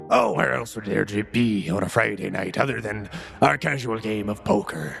Oh, where else would there be on a Friday night other than our casual game of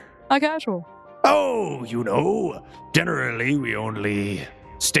poker? Casual. Oh, generally we only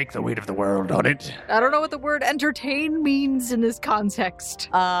stake the weight of the world on it. I don't know what the word entertain means in this context.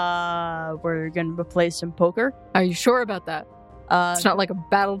 We're gonna play some poker. Are you sure about that? It's not like a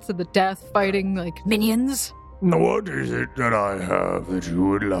battle to the death fighting like minions? What is it that I have that you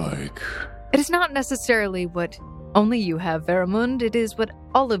would like? It is not necessarily what only you have, Veramund. It is what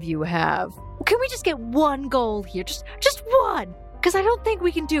all of you have. Can we just get one goal here? Just one? Because I don't think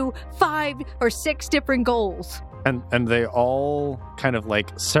we can do 5 or 6 different goals. And they all kind of like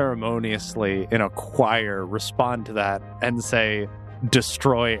ceremoniously in a choir respond to that and say,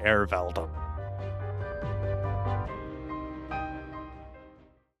 destroy Erveldum.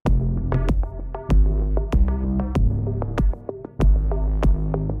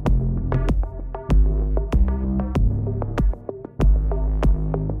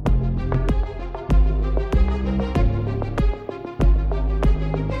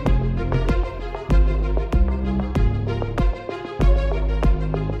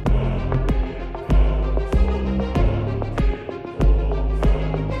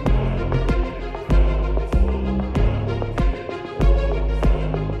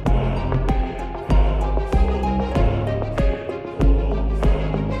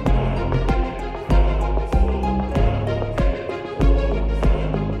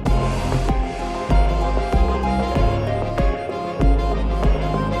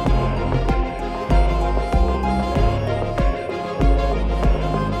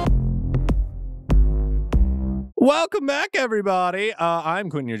 Welcome back, everybody. I'm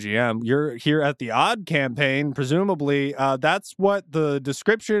Quinn, your GM. You're here at the Odd campaign, presumably. That's what the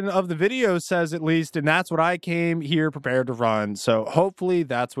description of the video says, at least, and that's what I came here prepared to run. So hopefully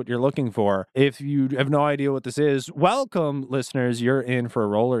that's what you're looking for. If you have no idea what this is, welcome, listeners. You're in for a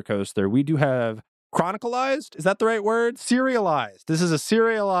roller coaster. We do have chronicalized. Is that the right word? Serialized. This is a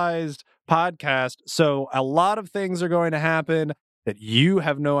serialized podcast. So a lot of things are going to happen that you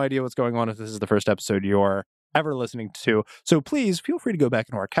have no idea what's going on if this is the first episode you're ever listening to. So please feel free to go back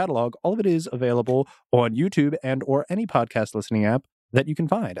into our catalog. All of it is available on YouTube and or any podcast listening app that you can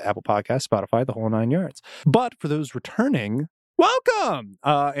find. Apple Podcasts, Spotify, the whole 9 yards. But for those returning, welcome!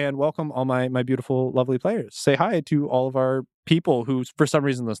 And welcome all my beautiful, lovely players. Say hi to all of our people who, for some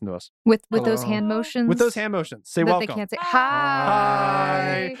reason, listen to us. With those hand motions? With those hand motions. Say that welcome. They can't say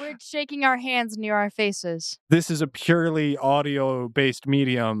hi. We're shaking our hands near our faces. This is a purely audio-based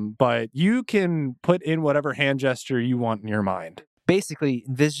medium, but you can put in whatever hand gesture you want in your mind. Basically,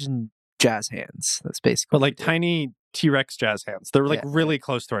 envision jazz hands. That's basically. But like tiny T-Rex jazz hands. They're like really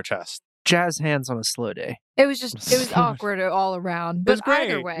close to our chest. Jazz hands on a slow day. It was awkward all around. But It was great.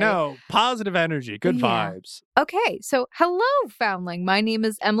 Either way. No, positive energy, good vibes. Okay, so hello, Foundling. My name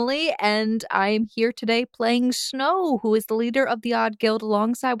is Emily, and I am here today playing Snow, who is the leader of the Odd Guild,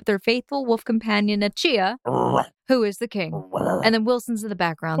 alongside with her faithful wolf companion, Achia, who is the king. And then Wilson's in the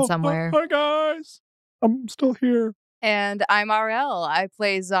background somewhere. Hi, guys. I'm still here. And I'm RL. I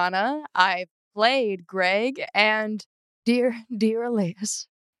play Zana. I played Greg and dear Elias.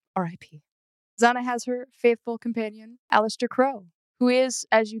 R.I.P. Zana has her faithful companion, Alistair Crow, who is,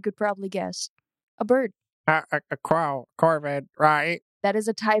 as you could probably guess, a bird. A crow, corvid, right? That is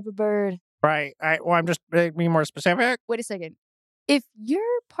a type of bird. Right. I'm just being more specific. Wait a second. If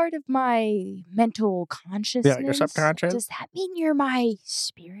you're part of my mental consciousness, Yeah, your subconscious. does that mean you're my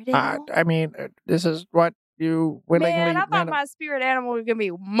spirit animal? I mean, this is what you willingly... Man, I thought my spirit animal was going to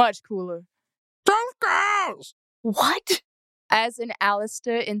be much cooler. Don't girls! What? As an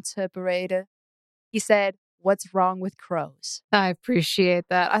Alistair interpreter, he said, "What's wrong with crows?" I appreciate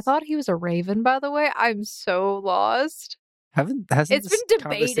that. I thought he was a raven, by the way. I'm so lost. Hasn't It's this been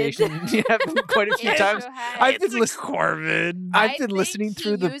debated. conversation happened quite a few It times? sure has. I've been It's a listening. corvid. I've been listening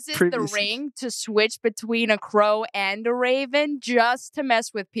through the uses previous. the ring to switch between a crow and a raven just to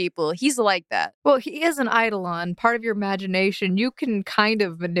mess with people. He's like that. Well, he is an eidolon, part of your imagination. You can kind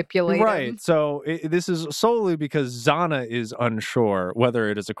of manipulate Right. him. So this is solely because Zana is unsure whether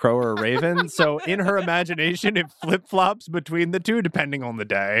it is a crow or a raven. So in her imagination, it flip-flops between the two depending on the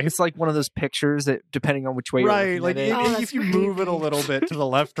day. It's like one of those pictures that, depending on which way Right, you're like looking at it, Oh, that's if you move it a little bit to the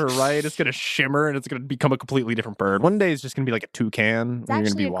left or right, it's going to shimmer and it's going to become a completely different bird. One day it's just going to be like a toucan. It's And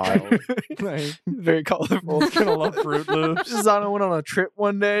you're going to be actually wild. Right. very colorful. It's going to love Fruit Loops. Zana went on a trip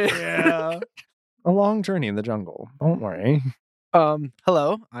one day. Yeah. A long journey in the jungle. Don't worry.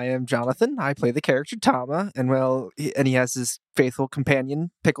 Hello, I am Jonathan. I play the character Tama, and he has his faithful companion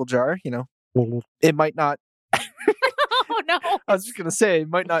Pickle Jar. You know, it might not. Oh, no. I was just gonna say it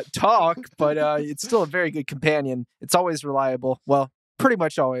might not talk, but it's still a very good companion. It's always reliable. Well, pretty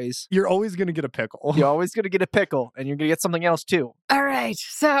much always. You're always going to get a pickle. You're always going to get a pickle, and you're going to get something else too. All right,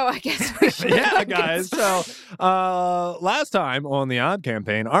 so I guess we should Yeah, guys. So, last time on the Odd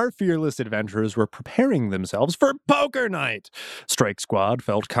Campaign, our fearless adventurers were preparing themselves for poker night. Strike Squad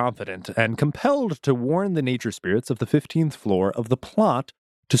felt confident and compelled to warn the nature spirits of the 15th floor of the plot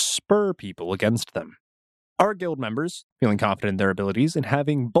to spur people against them. Our guild members, feeling confident in their abilities and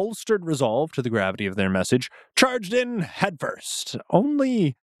having bolstered resolve to the gravity of their message, charged in headfirst,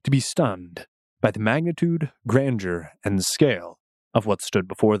 only to be stunned by the magnitude, grandeur, and scale of what stood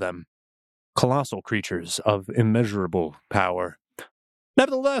before them. Colossal creatures of immeasurable power.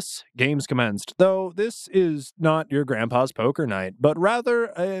 Nevertheless, games commenced, though this is not your grandpa's poker night, but rather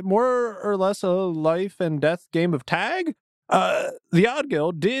a more or less a life and death game of tag. The Odd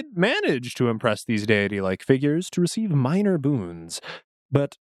Guild did manage to impress these deity-like figures to receive minor boons,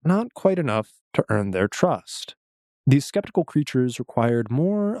 but not quite enough to earn their trust. These skeptical creatures required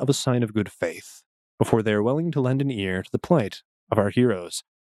more of a sign of good faith before they are willing to lend an ear to the plight of our heroes.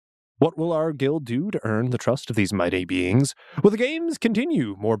 What will our guild do to earn the trust of these mighty beings? Will the games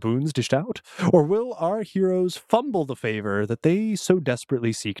continue, more boons dished out? Or will our heroes fumble the favor that they so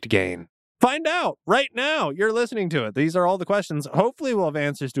desperately seek to gain? Find out right now. You're listening to it. These are all the questions. Hopefully we'll have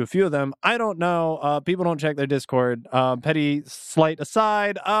answers to a few of them. I don't know. People don't check their Discord. Petty slight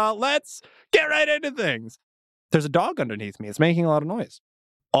aside. Let's get right into things. There's a dog underneath me. It's making a lot of noise.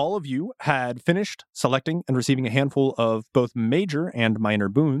 All of you had finished selecting and receiving a handful of both major and minor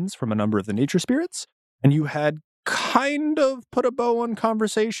boons from a number of the nature spirits, and you had kind of put a bow on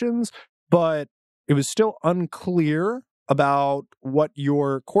conversations, but it was still unclear about what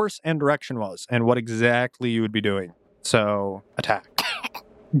your course and direction was and what exactly you would be doing. So, attack.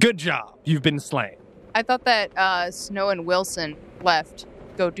 Good job. You've been slain. I thought that Snow and Wilson left.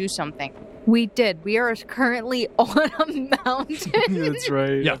 Go do something. We did. We are currently on a mountain. That's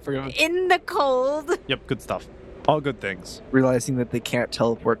right. Yeah. I forgot. In the cold. Yep, good stuff. All good things. Realizing that they can't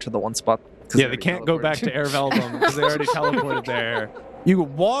teleport to the one spot. Yeah, they can't go back to Airveldum because they already teleported there. You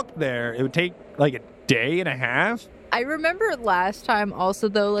could walk there. It would take like a day and a half. I remember last time also,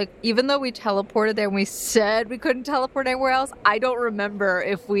 though, like, even though we teleported there and we said we couldn't teleport anywhere else, I don't remember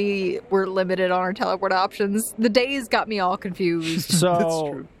if we were limited on our teleport options. The days got me all confused. So,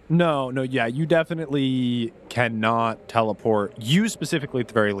 That's true. No, yeah, you definitely cannot teleport. You specifically, at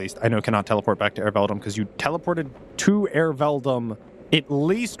the very least, I know cannot teleport back to Airveldum because you teleported to Airveldum at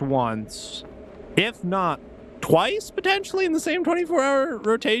least once, if not twice, potentially, in the same 24-hour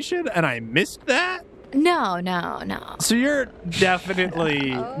rotation, and I missed that? No. So you're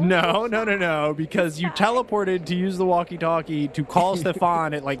definitely... No, because you teleported to use the walkie-talkie to call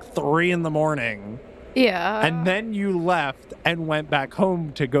Stefan at like 3 in the morning. Yeah. And then you left and went back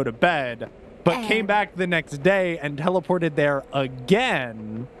home to go to bed, but came back the next day and teleported there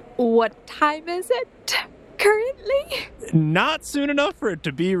again. What time is it currently? Not soon enough for it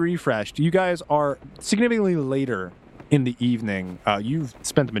to be refreshed. You guys are significantly later in the evening. You've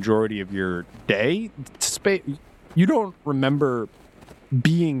spent the majority of your day. You don't remember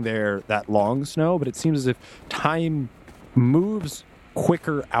being there that long, Snow, but it seems as if time moves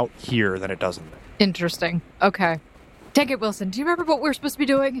quicker out here than it does in there. Interesting. Okay. Take it, Wilson. Do you remember what we were supposed to be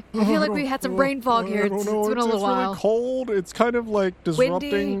doing? I feel like we had some brain fog here. It's been a little while. It's really cold. It's kind of like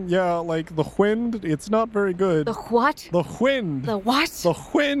disrupting. Windy. Yeah, like the wind. It's not very good. The what? The wind. The what? The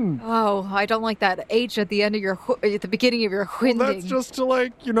wind. Oh, I don't like that H at the end of your at the beginning of your winding. That's just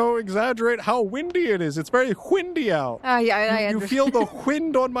to exaggerate how windy it is. It's very windy out. I You feel the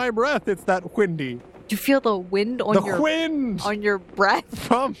wind on my breath. It's that windy. You feel the wind on The wind on your breath?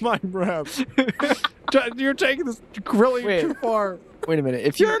 from my breath. You're taking this really too far. Wait a minute.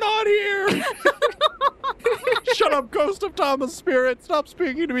 If You're not here. Shut up, ghost of Thomas Spirit. Stop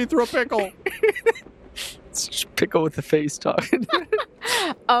speaking to me through a pickle. pickle with the face talking.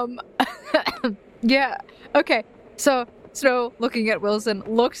 Yeah. Okay. So Snow, looking at Wilson,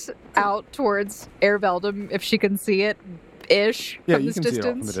 looks out towards Airveldum if she can see it ish Yeah, from you this can distance. see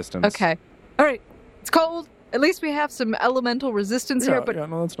it from the distance. Okay. All right. It's cold. At least we have some elemental resistance here, but yeah,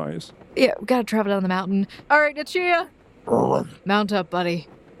 no, that's nice. yeah, we gotta travel down the mountain. All right, Nachia, mount up, buddy.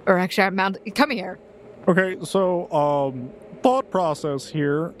 Or actually, come here. Okay, so thought process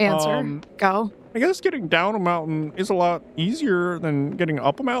here. Answer. Go. I guess getting down a mountain is a lot easier than getting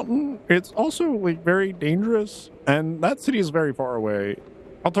up a mountain. It's also very dangerous, and that city is very far away.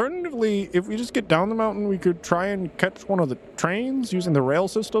 Alternatively, if we just get down the mountain, we could try and catch one of the trains using the rail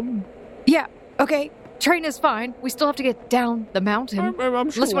system. Yeah. Okay. Train is fine. We still have to get down the mountain. I'm sure.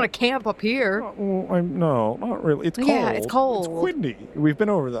 Unless you want to camp up here. No, not really. It's cold. Yeah, it's cold. It's windy. We've been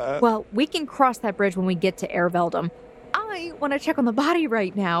over that. Well, we can cross that bridge when we get to Airveldum. I want to check on the body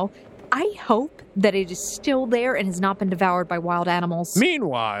right now. I hope that it is still there and has not been devoured by wild animals.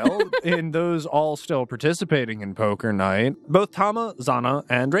 Meanwhile, in those all still participating in poker night, both Tama, Zana,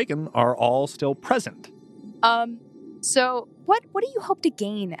 and Draken are all still present. So what do you hope to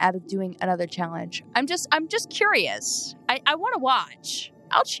gain out of doing another challenge? I'm just curious. I want to watch.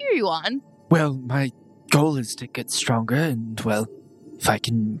 I'll cheer you on. Well, my goal is to get stronger, and, well, if I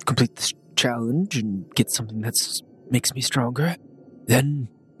can complete this challenge and get something that makes me stronger, then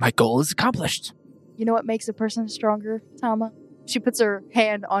my goal is accomplished. You know what makes a person stronger, Tama? She puts her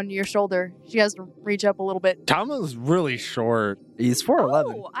hand on your shoulder. She has to reach up a little bit. Tama's really short. He's 4'11".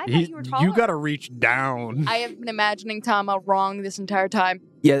 Oh, I thought you were taller. You gotta reach down. I have been imagining Tama wrong this entire time.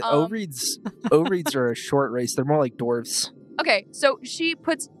 Yeah, O-reeds are a short race. They're more like dwarves. Okay, so she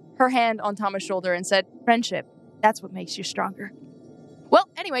puts her hand on Tama's shoulder and said, "Friendship, that's what makes you stronger." Well,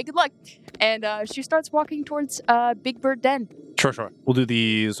 anyway, good luck. And she starts walking towards Big Bird Den. Sure. We'll do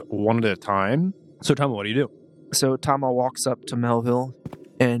these one at a time. So, Tama, what do you do? So Tama walks up to Melville,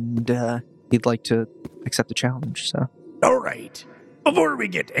 and he'd like to accept the challenge. So, All right. Before we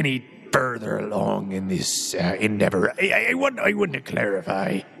get any further along in this endeavor, I want to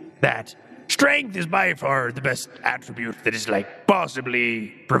clarify that strength is by far the best attribute that is,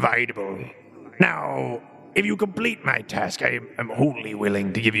 possibly providable. Now, if you complete my task, I am wholly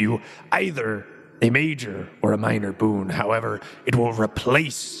willing to give you either a major or a minor boon. However, it will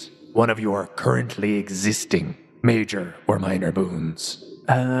replace one of your currently existing major or minor boons.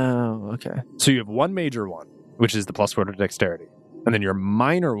 oh, okay. So you have one major one, which is the +4 to dexterity. And then your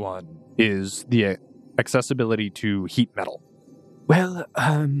minor one is the accessibility to heat metal. Well,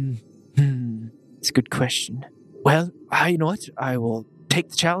 it's a good question. Well, you know what? I will take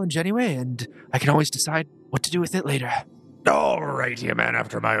the challenge anyway, and I can always decide what to do with it later. All righty, a man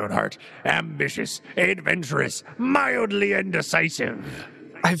after my own heart. Ambitious, adventurous, mildly indecisive.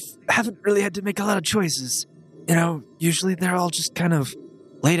 I haven't really had to make a lot of choices. You know, usually they're all just kind of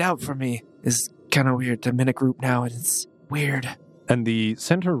laid out for me. It's kind of weird. I'm in a group now, and it's weird. And the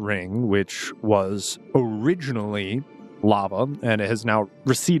center ring, which was originally lava and it has now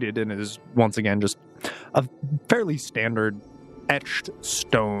receded and is once again just a fairly standard etched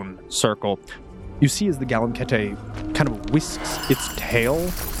stone circle. You see as the Galankete kind of whisks its tail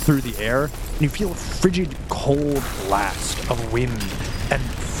through the air, and you feel a frigid, cold blast of wind. And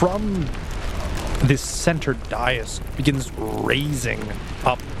from this center dais begins raising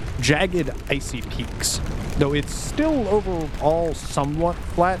up jagged, icy peaks. Though it's still overall somewhat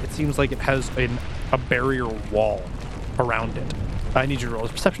flat, it seems like it has a barrier wall around it. I need you to roll a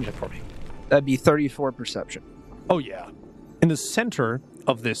perception check for me. That'd be 34 perception. Oh, yeah. In the center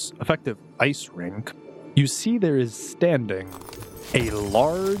of this effective ice rink, you see there is standing a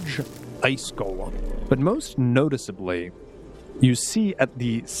large ice golem. But most noticeably, you see at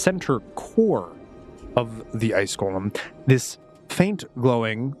the center core of the ice golem this faint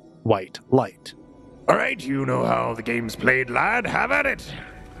glowing white light. All right, you know how the game's played, lad. Have at it.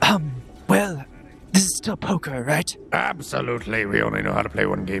 Well, this is still poker, right? Absolutely. We only know how to play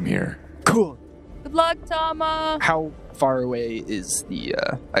one game here. Cool. Good luck, Tama. How far away is the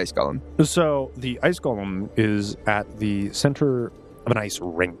ice golem? So the ice golem is at the center of an ice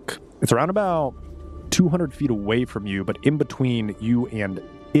rink. It's around about 200 feet away from you, but in between you and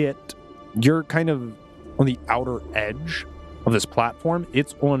it, you're kind of on the outer edge of this platform.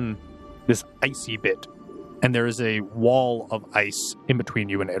 It's on this icy bit, and there is a wall of ice in between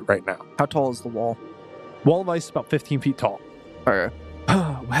you and it right now. How tall is the wall? Wall of ice is about 15 feet tall. Okay.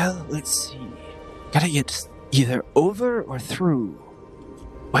 Oh, well, let's see. Gotta get either over or through.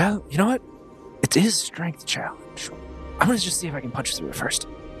 Well, you know what? It is strength challenge. I'm gonna just see if I can punch through it first.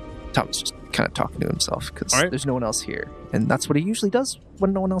 Tom's just kind of talking to himself because there's no one else here. And that's what he usually does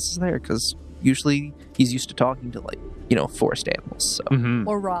when no one else is there, because usually he's used to talking to, forest animals. So. Mm-hmm.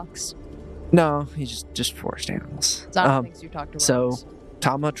 Or rocks. No, he's just forest animals. Zana thinks you talk to rocks. So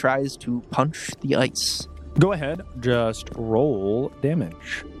Tama tries to punch the ice. Go ahead, just roll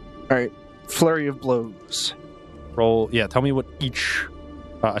damage. All right, flurry of blows. Roll, tell me what each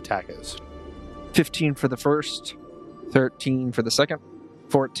attack is. 15 for the first, 13 for the second,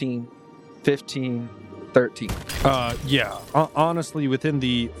 14, 15, 13. Honestly, within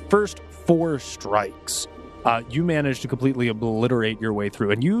the first 4 strikes, you managed to completely obliterate your way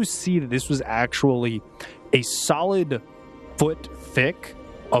through. And you see that this was actually a solid foot thick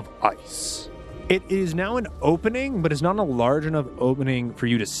of ice. It is now an opening, but it's not a large enough opening for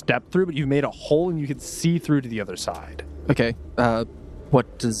you to step through, but you've made a hole and you can see through to the other side. Okay,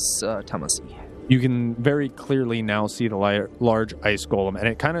 what does Tama see? You can very clearly now see the large ice golem, and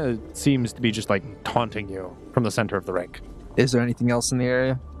it kind of seems to be just like taunting you from the center of the rink. Is there anything else in the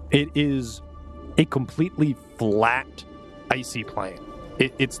area? It is a completely flat, icy plain.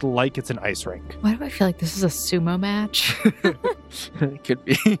 It's like it's an ice rink. Why do I feel like this is a sumo match? It could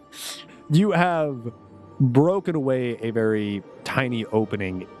be. You have broken away a very tiny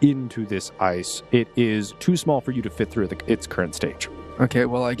opening into this ice. It is too small for you to fit through its current stage. Okay,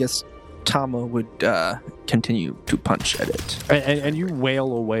 well, I guess Tama would continue to punch at it. And you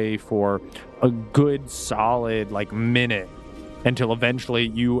wail away for a good solid minute until eventually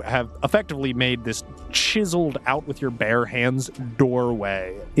you have effectively made this chiseled out with your bare hands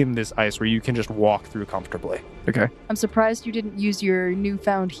doorway in this ice where you can just walk through comfortably. Okay. I'm surprised you didn't use your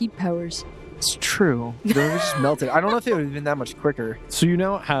newfound heat powers. It's true. They were just melted. I don't know if it would have been that much quicker. So you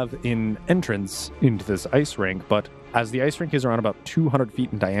now have an entrance into this ice rink, but as the ice rink is around about 200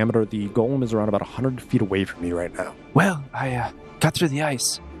 feet in diameter, the golem is around about 100 feet away from you right now. Well, I got through the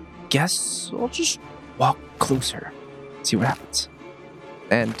ice. Guess I'll just walk closer. See what happens.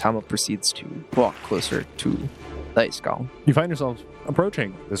 And Tama proceeds to walk closer to the ice golem. You find yourself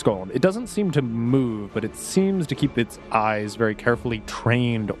approaching this golem. It doesn't seem to move, but it seems to keep its eyes very carefully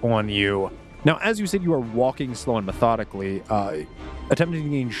trained on you. Now, as you said, you are walking slow and methodically, attempting to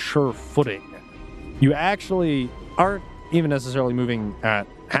gain sure footing. You actually aren't even necessarily moving at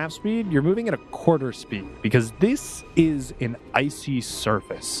half speed. You're moving at a quarter speed because this is an icy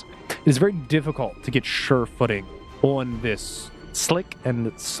surface. It is very difficult to get sure footing on this slick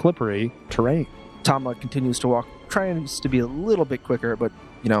and slippery terrain. Tama continues to walk, trying to be a little bit quicker, but,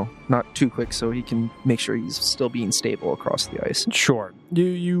 not too quick so he can make sure he's still being stable across the ice. Sure.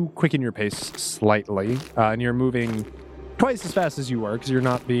 You quicken your pace slightly, and you're moving twice as fast as you were because you're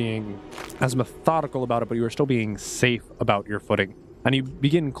not being as methodical about it, but you are still being safe about your footing. And you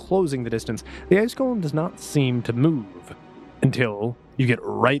begin closing the distance. The ice golem does not seem to move until you get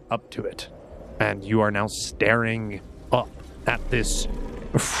right up to it. And you are now staring up at this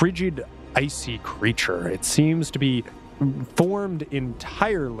frigid, icy creature. It seems to be formed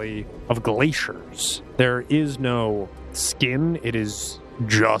entirely of glaciers. There is no skin. It is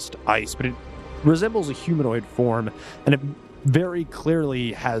just ice, but it resembles a humanoid form, and it very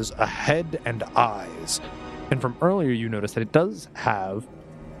clearly has a head and eyes. And from earlier, you noticed that it does have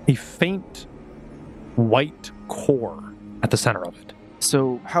a faint white core at the center of it.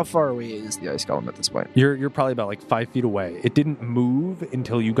 So how far away is the ice golem at this point? You're probably about 5 feet away. It didn't move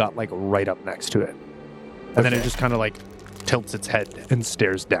until you got right up next to it. And then it just kind of tilts its head and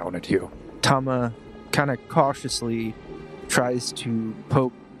stares down at you. Tama kind of cautiously tries to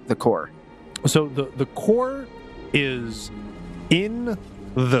poke the core. So the core is in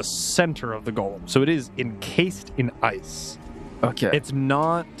the center of the golem. So it is encased in ice. Okay. It's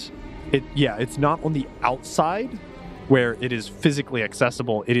not on the outside where it is physically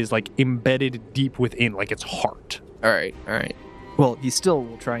accessible. It is embedded deep within, its heart. All right. Well, he still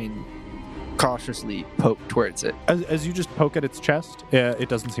will try and cautiously poke towards it. As you just poke at its chest, it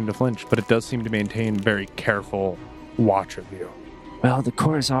doesn't seem to flinch, but it does seem to maintain very careful watch of you. Well, the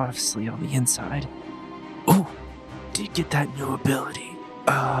core is obviously on the inside. Ooh, did get that new ability.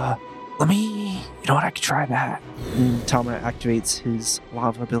 I could try that. And Tama activates his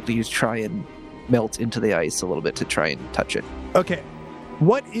lava ability to try and melt into the ice a little bit to try and touch it. Okay.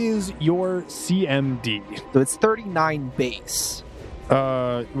 What is your CMD? So it's 39 base.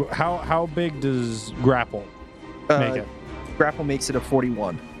 How big does grapple make it? Grapple makes it a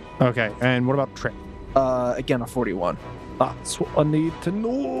 41. Okay, and what about trip? Again, a 41. That's what I need to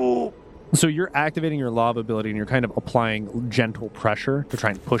know. So you're activating your lava ability and you're kind of applying gentle pressure to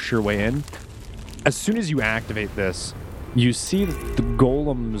try and push your way in. As soon as you activate this, you see that the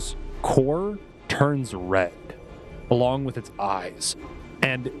golem's core turns red, along with its eyes.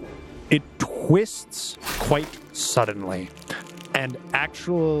 And it twists quite suddenly and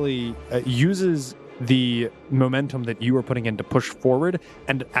actually uses the momentum that you are putting in to push forward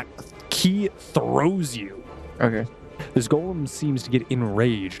and key throws you. Okay. This golem seems to get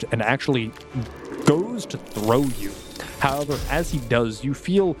enraged and actually goes to throw you. However, as he does, you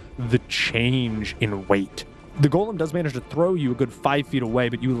feel the change in weight. The golem does manage to throw you a good 5 feet away,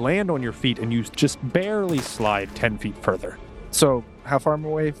 but you land on your feet and you just barely slide 10 feet further. So, how far am I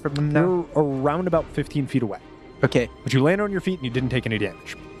away from them now? You're around about 15 feet away. Okay. But you land on your feet and you didn't take any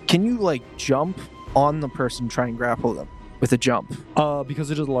damage. Can you, jump on the person, try and grapple them with a jump?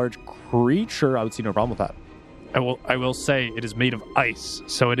 Because it is a large creature, I would see no problem with that. I will say it is made of ice,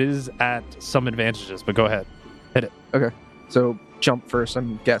 so it is at some advantages, but go ahead. Hit it. Okay. So jump first,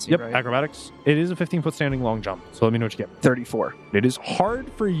 I'm guessing, Yep, right? acrobatics. It is a 15-foot standing long jump, so let me know what you get. 34. It is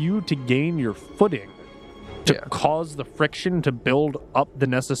hard for you to gain your footing to Yeah. cause the friction to build up the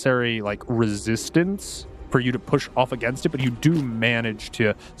necessary resistance for you to push off against it, but you do manage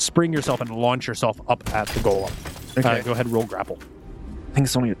to spring yourself and launch yourself up at the golem. Okay. Go ahead, roll grapple. I think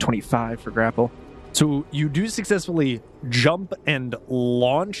it's only a 25 for grapple. So you do successfully jump and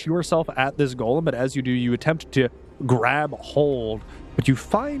launch yourself at this golem, but as you do, you attempt to grab hold, but you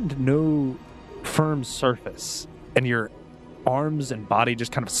find no firm surface, and your arms and body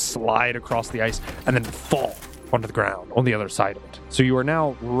just kind of slide across the ice and then fall onto the ground on the other side of it. So you are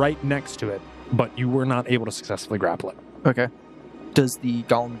now right next to it, but you were not able to successfully grapple it. Okay. Does the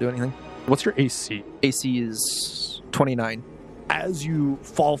golem do anything? What's your AC? AC is 29. As you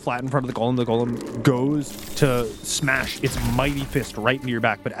fall flat in front of the golem goes to smash its mighty fist right into your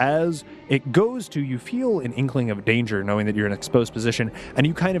back. But as it goes to, you feel an inkling of danger, knowing that you're in an exposed position, and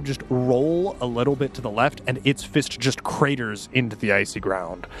you kind of just roll a little bit to the left, and its fist just craters into the icy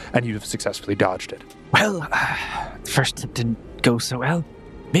ground, and you've successfully dodged it. Well, first attempt didn't go so well.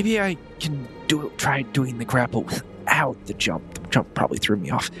 Maybe I can try doing the grapple without the jump. The jump probably threw me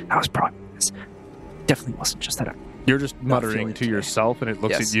off. That was probably this. Definitely wasn't just that. You're just Not muttering feeling to today. yourself, and it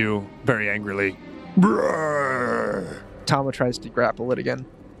looks Yes. at you very angrily. Brrr. Tama tries to grapple it again.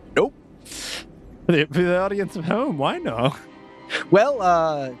 For the audience at home, why no?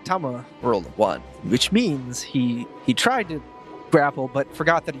 Well, Tama rolled a 1, which means he tried to grapple, but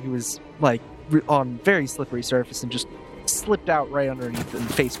forgot that he was on very slippery surface and just slipped out right underneath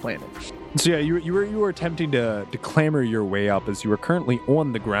and face planted. So yeah, you were attempting to clamber your way up as you were currently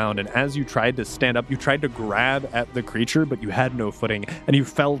on the ground, and as you tried to stand up, you tried to grab at the creature, but you had no footing, and you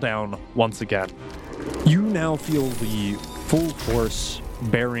fell down once again. You now feel the full force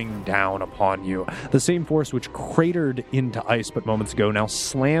bearing down upon you. The same force which cratered into ice but moments ago now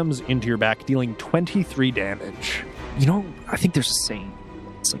slams into your back, dealing 23 damage. You know, I think there's a saying.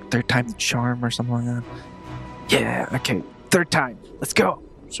 It's like third time the charm or something like that. Yeah, okay. Third time. Let's go.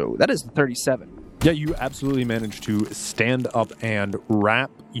 So that is 37. Yeah, you absolutely managed to stand up and wrap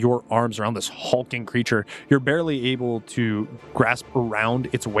your arms around this hulking creature. You're barely able to grasp around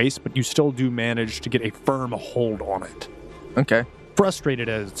its waist, but you still do manage to get a firm hold on it. Okay. Frustrated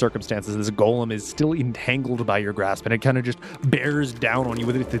at circumstances, this golem is still entangled by your grasp, and it kind of just bears down on you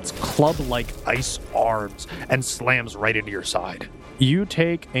with its club-like ice arms and slams right into your side. You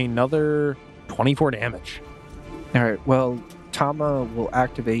take another 24 damage. All right. Well, Tama will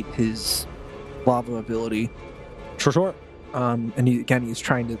activate his lava ability. Sure. And he's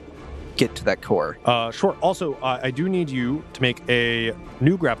trying to get to that core. Sure. Also, I do need you to make a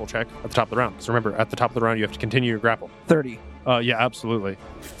new grapple check at the top of the round. So remember, at the top of the round, you have to continue your grapple. 30. Yeah, absolutely.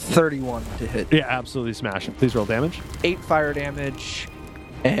 31 to hit. Yeah, absolutely smash it. Please roll damage. 8 fire damage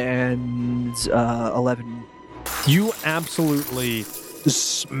and 11. You absolutely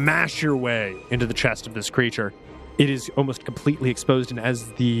smash your way into the chest of this creature. It is almost completely exposed, and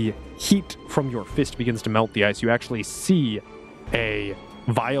as the heat from your fist begins to melt the ice, you actually see a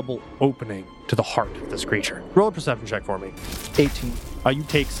viable opening to the heart of this creature. Roll a perception check for me. 18. You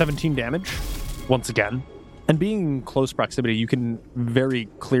take 17 damage once again. And being in close proximity, you can very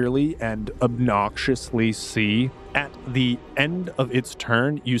clearly and obnoxiously see at the end of its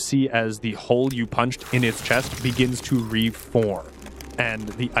turn, you see as the hole you punched in its chest begins to reform. And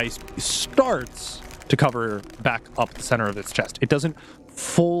the ice starts to cover back up the center of its chest. It doesn't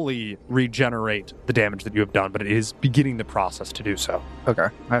fully regenerate the damage that you have done, but it is beginning the process to do so. Okay.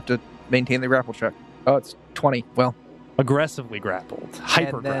 I have to maintain the grapple check. Oh, it's 20. Well, Aggressively grappled.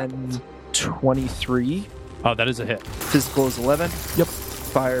 Hyper and then grappled. 23. Oh, that is a hit. Physical is 11. Yep.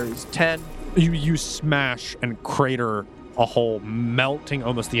 Fire is 10. You smash and crater a hole, melting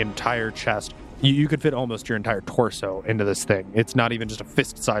almost the entire chest. You could fit almost your entire torso into this thing. It's not even just a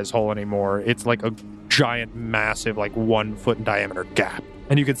fist-sized hole anymore. It's like a giant, massive, 1 foot in diameter gap.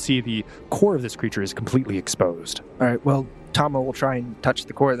 And you can see the core of this creature is completely exposed. All right. Well, Tama will try and touch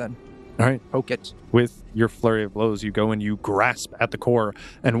the core then. All right. Poke it. With your flurry of blows, you go and you grasp at the core.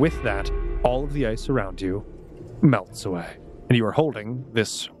 And with that, all of the ice around you melts away. And you are holding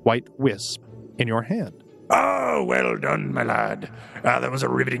this white wisp in your hand. Oh, well done, my lad. That was a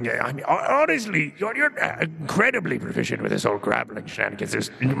riveting game. I mean, honestly, you're incredibly proficient with this whole grappling shenanigans.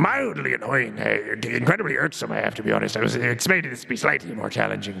 It's mildly annoying, incredibly irksome, I have to be honest. I was expecting this to be slightly more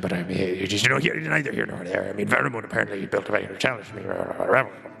challenging, but I mean, neither here nor there. I mean, Vermont apparently built a way to challenge me.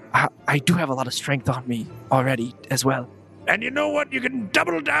 I do have a lot of strength on me already as well. And you know what? You can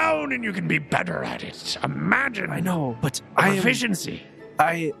double down and you can be better at it. Imagine. I know, but Proficiency.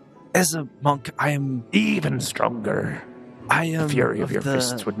 as a monk, I am Even stronger. I am The fury of your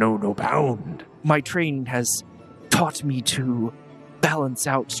fists would know no bound. My training has taught me to balance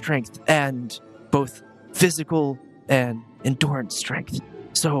out strength and both physical and endurance strength.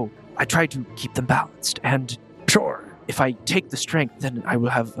 So I try to keep them balanced. And Sure. if I take the strength, then I will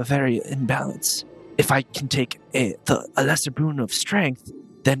have a very imbalance. If I can take a lesser boon of strength,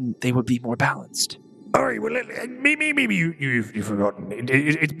 then they would be more balanced. All right, well, maybe you've forgotten.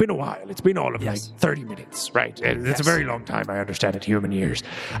 It's been a while. It's been all of Yes. like 30 minutes, right? It's a very long time, I understand, in human years.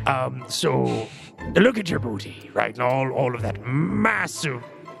 So look at your booty, right? All of that massive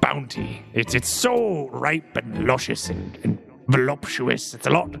bounty. It's so ripe and luscious and voluptuous. It's a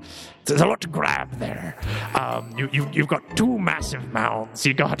lot to grab there. You've got two massive mounds.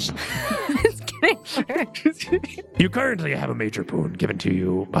 You got. You currently have a major boon given to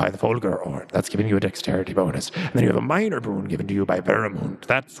you by the Folgerorn. That's giving you a dexterity bonus. And then you have a minor boon given to you by Veramund.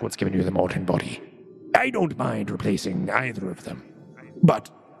 That's what's giving you the molten body. I don't mind replacing either of them.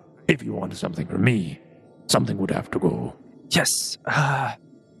 But if you want something from me, something would have to go. Yes,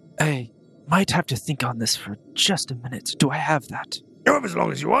 I might have to think on this for just a minute. Do I have that? Oh, as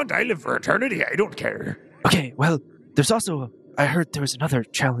long as you want. I live for eternity. I don't care. Okay, well, there's also... I heard there was another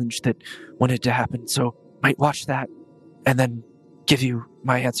challenge that wanted to happen, so might watch that and then give you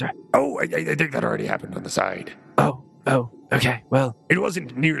my answer. Oh, I think that already happened on the side. Oh, okay, well... It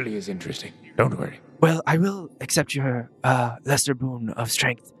wasn't nearly as interesting. Don't worry. Well, I will accept your lesser boon of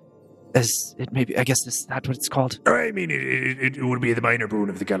strength, as it may be. I guess is that what it's called? I mean, it would be the minor boon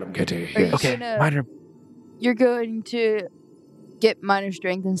of the Galamkete. Are you Yes. Okay, gonna- minor... You're going to get minor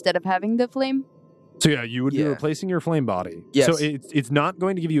strength instead of having the flame? So yeah, you would be Yeah. replacing your flame body. Yes. So it's not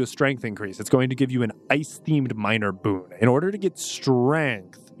going to give you a strength increase. It's going to give you an ice-themed minor boon. In order to get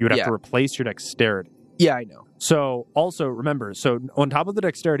strength, you would have Yeah. to replace your dexterity. Yeah, I know. So also remember, so on top of the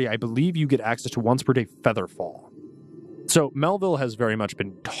dexterity, I believe you get access to once per day featherfall. So Melville has very much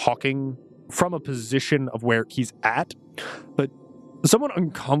been talking from a position of where he's at, but somewhat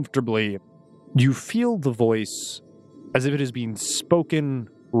uncomfortably, you feel the voice as if it is being spoken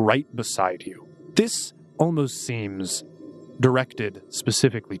right beside you. This almost seems directed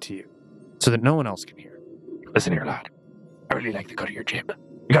specifically to you, so that no one else can hear. Listen here, lad. I really like the cut of your jib.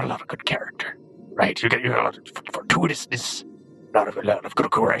 You got a lot of good character, right? You got a lot of fortuitousness, a lot of good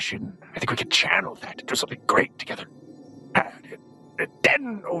aggression. I think we can channel that to do something great together.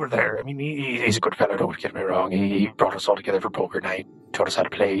 Den over there, I mean, he's a good fellow, don't get me wrong. He brought us all together for poker night, taught us how to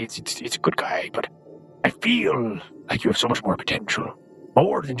play. He's a good guy, but I feel like you have so much more potential.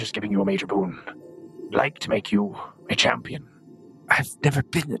 More than just giving you a major boon. I'd like to make you a champion. I've never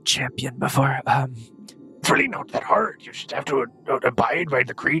been a champion before. It's really not that hard. You just have to abide by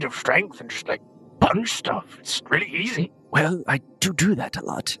the creed of strength and just, like, punch stuff. It's really easy. Well, I do that a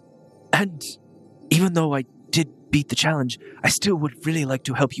lot. And even though I did beat the challenge, I still would really like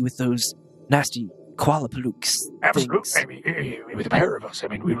to help you with those nasty Qualapalooks Absolutely. things. I mean, with a pair of us, I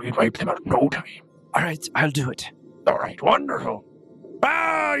mean, we'd wipe them out in no time. All right, I'll do it. All right, wonderful.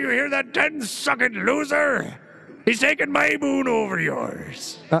 Ah, you hear that, den-sucking loser? He's taking my boon over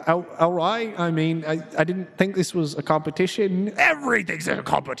yours. All right. I mean, I didn't think this was a competition. Everything's a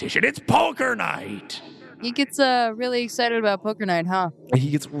competition. It's poker night. He gets really excited about poker night, huh? He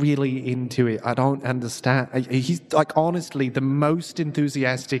gets really into it. I don't understand. He's like honestly the most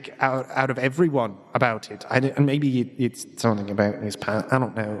enthusiastic out of everyone about it. And maybe it's something about his past. I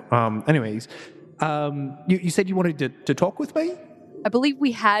don't know. Anyways, you said you wanted to talk with me? I believe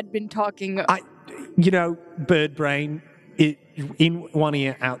we had been talking. Bird brain, in one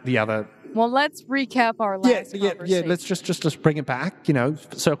ear, out the other. Well, let's recap our last Yeah. conversation. Let's just bring it back.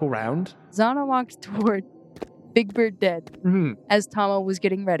 Circle round. Zana walked toward Big Bird Dead Mm-hmm. as Tama was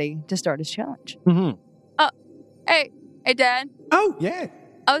getting ready to start his challenge. Mm-hmm. Hey, Dad. Oh yeah.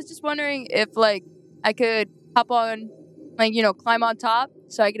 I was just wondering if, I could hop on, climb on top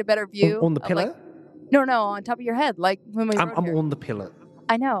so I get a better view. On the of, pillar. No, on top of your head, like when we I'm rode here. on the pillar.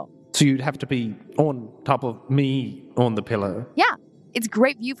 I know. So you'd have to be on top of me on the pillar. Yeah, it's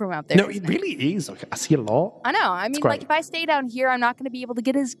great view from out there. No, isn't it really is. Okay, I see a lot. I know. I mean, great. if I stay down here, I'm not going to be able to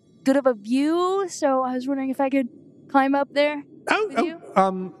get as good of a view. So I was wondering if I could climb up there. With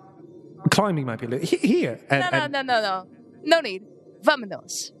you? Climbing might be a little here. No. No need.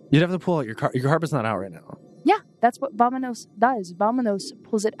 Vamonos. You'd have to pull out your car. Your carpet's not out right now. Yeah, that's what Vamonos does. Vamonos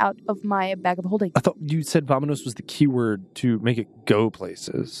pulls it out of my bag of holding. I thought you said vominos was the keyword to make it go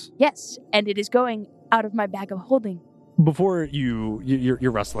places. Yes, and it is going out of my bag of holding. Before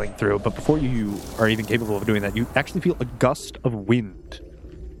you're rustling through, but before you are even capable of doing that, you actually feel a gust of wind,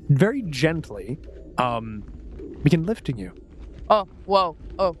 very gently, begin lifting you. Oh, whoa.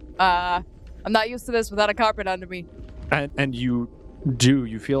 Oh, I'm not used to this without a carpet under me. And you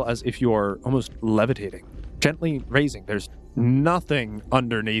feel as if you're almost levitating, gently raising. There's nothing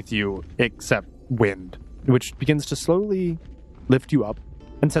underneath you except wind, which begins to slowly lift you up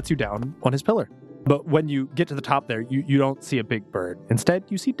and sets you down on his pillar. But when you get to the top there, you don't see a big bird. Instead,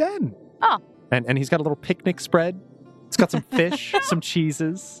 you see Den. Oh. And he's got a little picnic spread. It's got some fish, some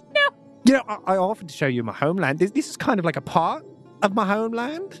cheeses. No. You know, I offered to show you my homeland. This is kind of like a part of my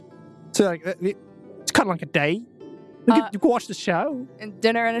homeland. So like, it's kind of like a day. You can watch the show. And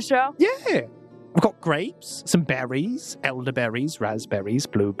dinner and a show? Yeah. I've got grapes, some berries, elderberries, raspberries,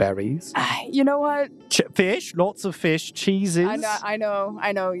 blueberries. You know what? Fish, lots of fish, cheeses. I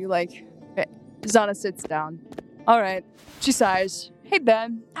know. You like... Zana sits down. All right. She sighs. Hey,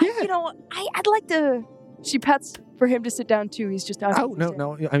 Ben. Yeah. I'd like to... She pets for him to sit down, too. He's just... Oh,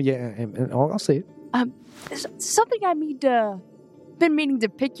 no. I'll see it. Something been meaning to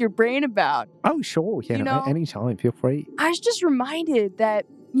pick your brain about. Oh, sure. Yeah, anytime. Feel free. I was just reminded that,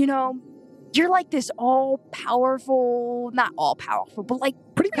 you're like this all-powerful... Not all-powerful, but like...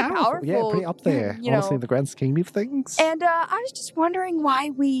 Pretty powerful. Yeah, pretty up there, honestly, in the grand scheme of things. And I was just wondering why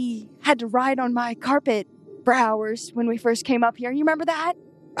we had to ride on my carpet for hours when we first came up here. You remember that?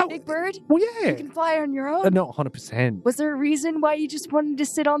 Oh, Big Bird? Well, yeah. You can fly on your own? No, 100%. Was there a reason why you just wanted to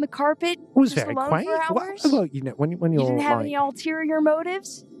sit on the carpet? It was just very alone quaint. For hours? Well, when you're You didn't have any ulterior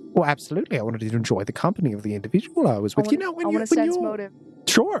motives? Well, absolutely. I wanted to enjoy the company of the individual I was with. I want a sense motive.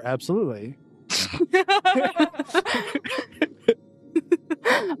 Sure, absolutely.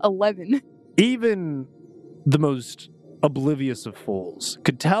 11. Even the most oblivious of fools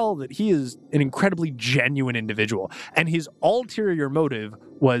could tell that he is an incredibly genuine individual, and his ulterior motive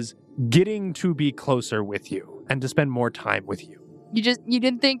was getting to be closer with you and to spend more time with you. You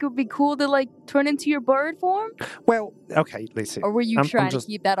didn't think it would be cool to like turn into your bird form? Well, okay, listen. Or were you trying to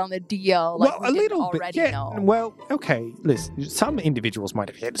keep that on the DL? Like well, a little bit. Yeah. Know? Well, okay, listen. Some individuals might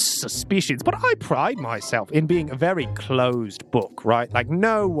have had suspicions, but I pride myself in being a very closed book, right? Like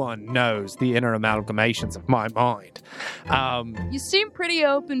no one knows the inner amalgamations of my mind. You seem pretty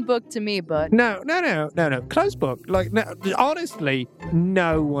open book to me, bud. No. Closed book. Like, no, honestly,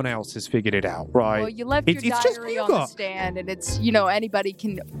 no one else has figured it out, right? Well, you left your diary on the stand, and it's anybody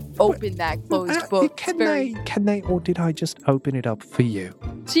can open that closed book. Can they, or did I just open it up for you?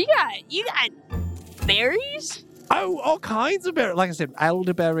 So you got berries? Oh, all kinds of berries. Like I said,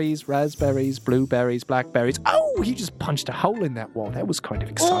 elderberries, raspberries, blueberries, blackberries. Oh, he just punched a hole in that wall. That was kind of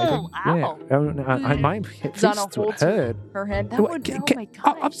exciting. Oh, ow. Yeah. Oh, no, my fists would hurt. Her hand. That would, oh my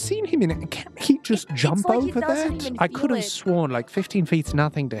God. I've seen him in it. Can't he just jump like over that? I could have sworn like 15 feet's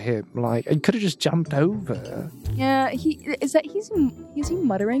nothing to him. Like, he could have just jumped over. Yeah, he's he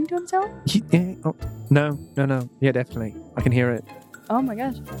muttering to himself? No. Yeah, definitely. I can hear it. Oh my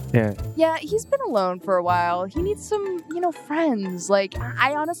gosh. Yeah. Yeah, he's been alone for a while. He needs some, friends. Like,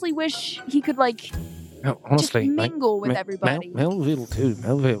 I honestly wish he could, honestly, just mingle with everybody. Melville, too.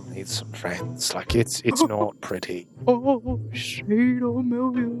 Melville needs some friends. Like, it's not pretty. Oh, shade on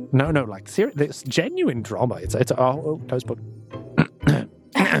Melville. No, like, seriously, it's genuine drama. It's toast book.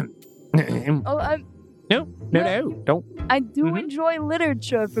 No, don't. I do enjoy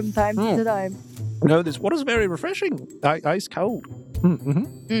literature from time to time. No, this water's very refreshing. Ice cold.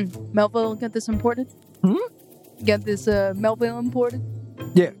 Melville, get this imported? Get this Melville imported?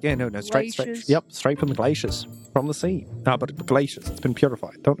 Yeah, no, straight. Yep, straight from the glaciers, from the sea. No, but the glaciers, it's been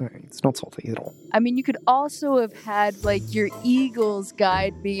purified. It's not salty at all. I mean, you could also have had, your eagles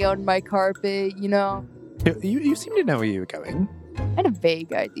guide me on my carpet, You seem to know where you were going. I had a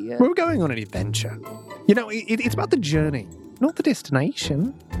vague idea. We were going on an adventure. It's about the journey, not the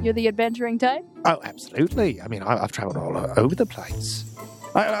destination. You're the adventuring type? Oh, absolutely. I mean, I've traveled all over the place.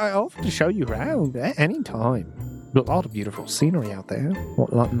 I offer to show you around at any time. A lot of beautiful scenery out there.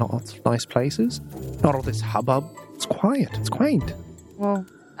 Lots of nice places. Not all this hubbub. It's quiet. It's quaint. Well,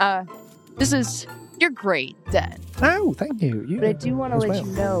 you're great, Dad. Oh, thank you. But I do want to let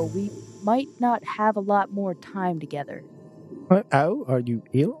you know, we might not have a lot more time together. Oh, are you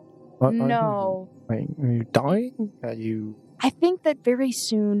ill? No. Are you dying? Are you... I think that very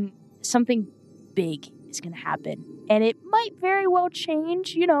soon something big is going to happen. And it might very well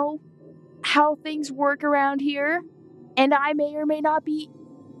change, how things work around here. And I may or may not be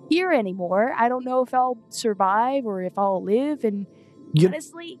here anymore. I don't know if I'll survive or if I'll live. And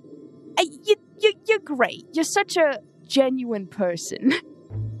honestly, you're great. You're such a genuine person.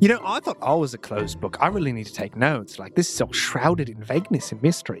 I thought I was a closed book. I really need to take notes. Like, this is all shrouded in vagueness and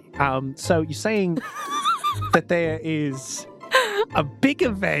mystery. So you're saying that there is a big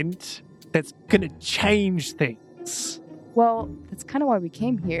event that's going to change things? Well, that's kind of why we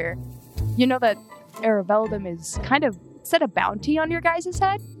came here. You know that Araveldum is kind of set a bounty on your guys'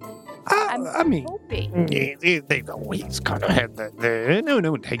 head? I'm hoping. They've always kind of had the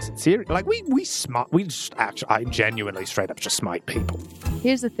no one takes it serious. Like we smite. We just actually, I genuinely straight up just smite people.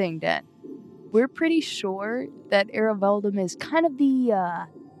 Here's the thing, Dan. We're pretty sure that Araveldum is kind of the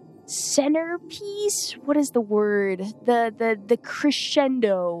centerpiece. What is the word? The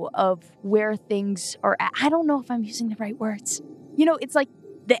crescendo of where things are at. I don't know if I'm using the right words. It's like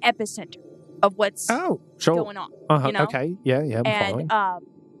the epicenter of what's going on. Okay. Yeah. I'm following.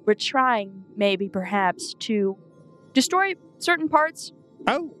 We're trying, maybe, perhaps, to destroy certain parts.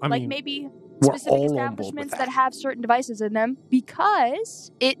 Maybe specific establishments that have certain devices in them,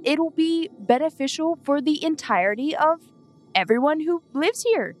 because it'll be beneficial for the entirety of everyone who lives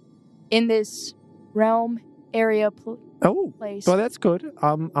here in this realm, area, place. Well, that's good.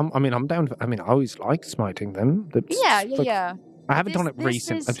 I'm down. I always like smiting them. Yeah. I haven't done it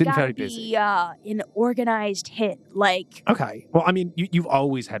recently. I've been very busy. An organized hit, Okay. Well, you've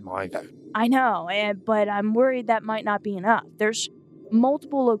always had my vote. I know, but I'm worried that might not be enough. There's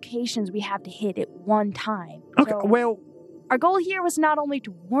multiple locations we have to hit at one time. Okay. So well, our goal here was not only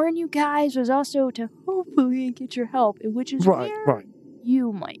to warn you guys, was also to hopefully get your help, which is where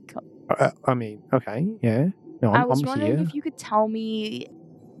you might come. Okay. Yeah. No, I was wondering if you could tell me,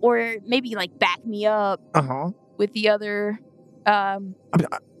 or maybe back me up. With the other.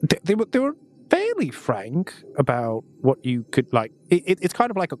 They were fairly frank about what you could it's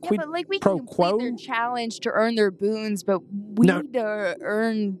kind of like a quid we pro can quo. Complete their challenge to earn their boons, but we need to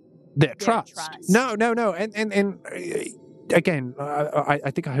earn their trust. No, and again,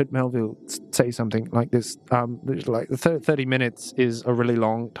 I think I heard Melville say something like this. 30 minutes is a really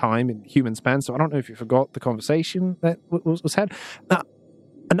long time in human span, so I don't know if you forgot the conversation that was had.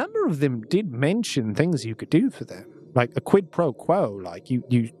 A number of them did mention things you could do for them. Like a quid pro quo,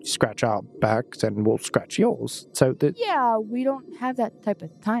 you scratch our backs and we'll scratch yours. So we don't have that type of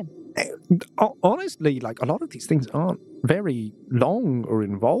time. Honestly, a lot of these things aren't very long or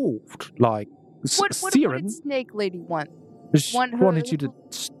involved. What did Snake Lady want? Wanted you to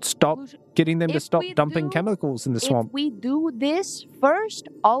stop getting them to stop dumping chemicals in the swamp. If we do this first,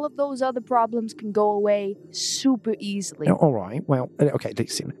 all of those other problems can go away super easily. All right. Well, okay,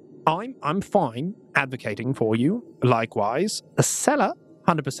 listen. I'm fine advocating for you. Likewise, Acela,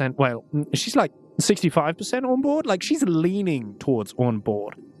 100%. Well, she's 65% on board. She's leaning towards on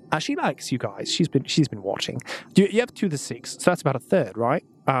board. She likes you guys. She's been watching. You have 2 to 6, so that's about a third, right?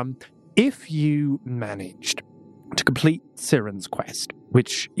 If you managed to complete Siren's quest,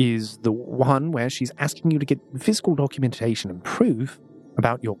 which is the one where she's asking you to get physical documentation and proof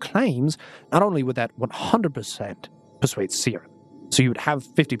about your claims, not only would that 100% persuade Siren, so you would have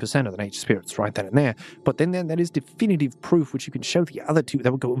 50% of the nature spirits right then and there. But then that is definitive proof which you can show the other 2.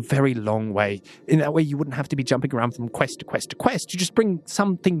 That would go a very long way. In that way, you wouldn't have to be jumping around from quest to quest to quest. You just bring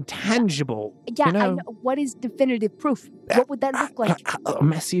something tangible. Yeah, I know. What is definitive proof? What would that look like? A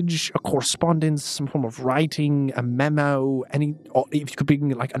message, a correspondence, some form of writing, a memo, if you could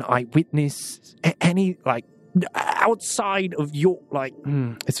bring an eyewitness, outside of your,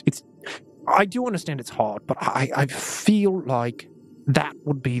 it's. I do understand it's hard, but I feel like that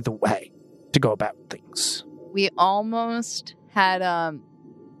would be the way to go about things. We almost had a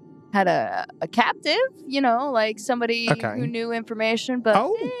captive, somebody who knew information, but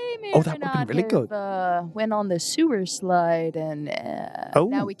they may or that not would be really good. Went on the sewer slide, and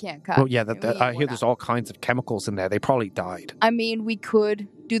now we can't cut. Oh yeah, I hear there's all kinds of chemicals in there. They probably died. We could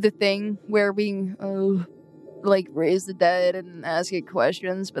do the thing where we raise the dead and ask it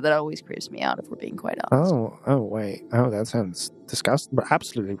questions, but that always creeps me out if we're being quite honest. Wait. That sounds disgusting, but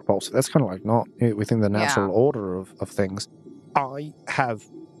absolutely repulsive. That's kind of not within the natural order of things. I have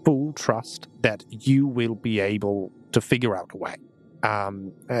full trust that you will be able to figure out a way.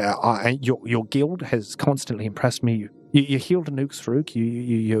 Your guild has constantly impressed me. You healed a Nuke's Farouk,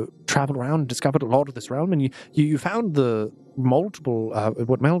 you traveled around and discovered a lot of this realm, and you found the multiple,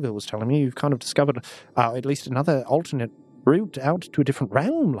 what Melville was telling me, you've kind of discovered at least another alternate route out to a different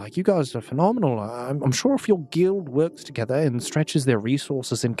realm. You guys are phenomenal. I'm sure if your guild works together and stretches their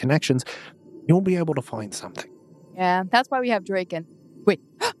resources and connections, you'll be able to find something. Yeah, that's why we have Draken. Wait,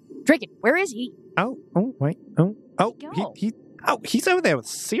 Draken, where is he? He's over there with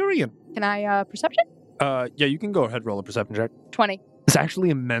Syrian. Can I, perception? Yeah, you can go ahead, roll a perception check. 20. It's actually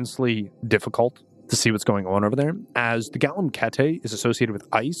immensely difficult to see what's going on over there, as the Gallum Kete is associated with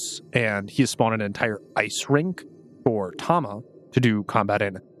ice, and he has spawned an entire ice rink for Tama to do combat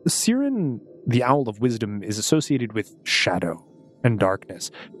in. Siren, the Owl of Wisdom, is associated with shadow and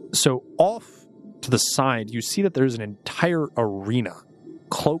darkness. So off to the side, you see that there's an entire arena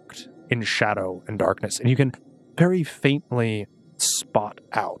cloaked in shadow and darkness, and you can very faintly spot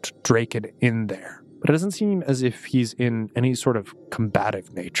out Draken in there. But it doesn't seem as if he's in any sort of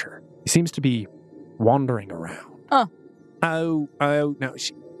combative nature. He seems to be wandering around. Huh. Oh, no,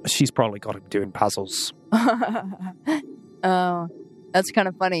 she's probably got him doing puzzles. Oh, that's kind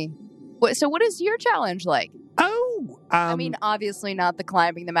of funny. So what is your challenge like? Oh, I mean, obviously not the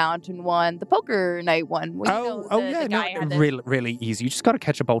climbing the mountain one, the poker night one. Well, the guy had the, really easy. You just got to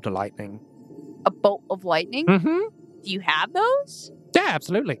catch a bolt of lightning. a bolt of lightning. Mm-hmm. Do you have those? Yeah,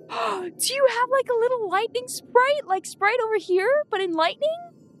 absolutely. Do you have like a little lightning sprite, like sprite over here, but in lightning?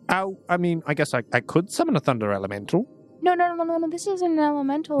 Oh, I mean, I guess I could summon a thunder elemental. No. This isn't an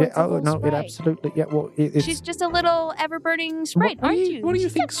elemental. Yeah, It's a little sprite. it absolutely. Yeah, well, it's. She's just a little ever-burning sprite, aren't you? What do you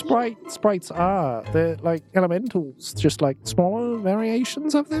think sprites are? They're like elementals, just like smaller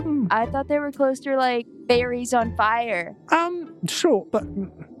variations of them. I thought they were close to like fairies on fire. Sure, but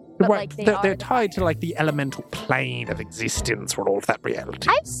like, they're tied to like the elemental plane of existence for all of that reality.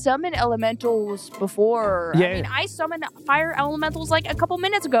 I've summoned elementals before. Yeah. I mean, I summoned fire elementals like a couple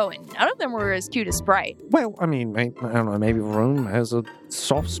minutes ago, and none of them were as cute as Sprite. Well, I mean, I don't know, maybe Vroom has a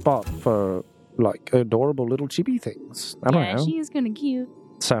soft spot for like adorable little chibi things. I don't know. She is kind of cute.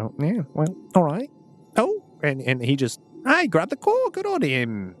 So, yeah, well, all right. Oh, and he just, grab the core, good on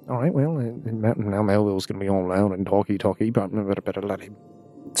him. All right, well, now Melville's going to be all loud and talky, but I better let him.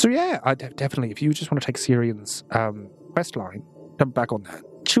 So, yeah, I definitely, if you just want to take Sirian's quest line, jump back on that.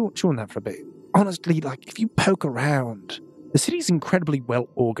 Chew on that for a bit. Honestly, like, if you poke around, the city's incredibly well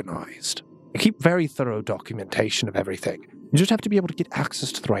organized. They keep very thorough documentation of everything. You just have to be able to get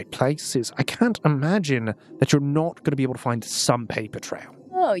access to the right places. I can't imagine that you're not going to be able to find some paper trail.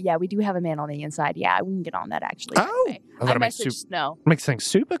 Oh, yeah, we do have a man on the inside. Yeah, we can get on that, actually. Oh! I messaged Snow. Makes things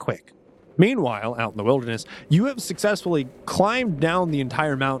super quick. Meanwhile, out in the wilderness, you have successfully climbed down the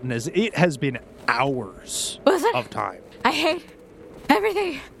entire mountain as it has been hours of time. I hate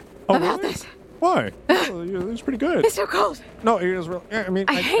everything about this. Why? It was pretty good. It's so cold. No, it is real. Yeah, I mean,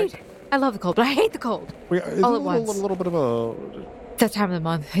 I love the cold, but I hate the cold. It's all a at once. little bit of a That time of the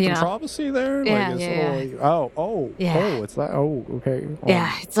month, you know. controversy there. Yeah, Oh, it's that. Oh, okay.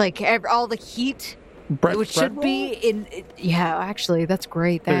 Yeah, it's like all the heat. Which should roll? be in. Yeah, actually, that's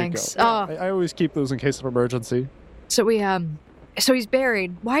great. There you Thanks. go. Yeah, I always keep those in case of emergency. So so he's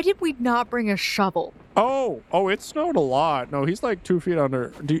buried. Why did we not bring a shovel? Oh, it snowed a lot. No, he's like 2 feet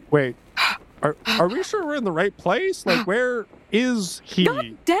under. Wait, are we sure we're in the right place? Like, where is he?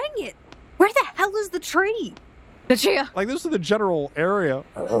 God dang it! Where the hell is the tree? Nachia, Like, this is the general area.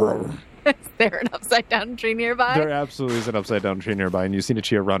 is there an upside down tree nearby? There absolutely is an upside down tree nearby, and you see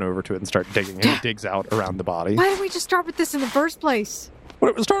Nachia run over to it and start digging. And he digs out around the body. Why didn't we just start with this in the first place?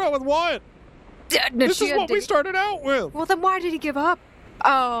 Start out with what? This is what we started out with. Well, then why did he give up?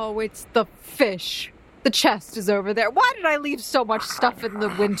 Oh, it's the fish. The chest is over there. Why did I leave so much stuff in the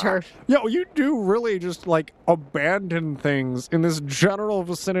winter? Yeah, you do really just, like, abandon things in this general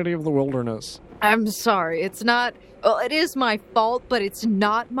vicinity of the wilderness. I'm sorry. It's not... Well, it is my fault, but it's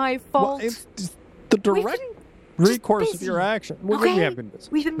not my fault. Well, it's just the direct recourse of your action. Well, okay. we have been busy.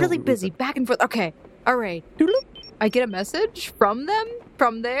 We've been really busy, back and forth. Okay, all right. I get a message from them,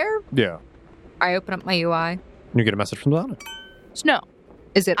 from there. Yeah. I open up my UI. You get a message from Donna. Snow.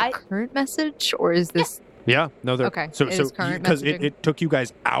 Is it a current message, or is this... Yeah, no, they're... Okay, So it is current because messaging. it took you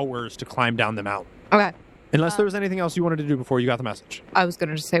guys hours to climb down the mountain. Okay. Unless there was anything else you wanted to do before you got the message. I was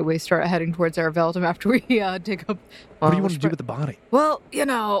going to say we start heading towards Araveldum after we dig up... What do you want to do with the body? Well, you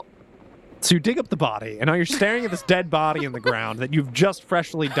know... So you dig up the body, and now you're staring at this dead body in the ground that you've just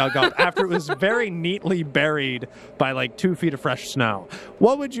freshly dug up after it was very neatly buried by like 2 feet of fresh snow.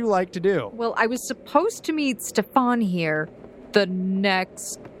 What would you like to do? Well, I was supposed to meet Stefan here the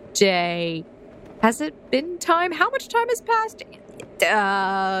next day. Has it been time? How much time has passed?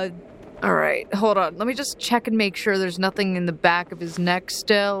 All right, hold on. Let me just check and make sure there's nothing in the back of his neck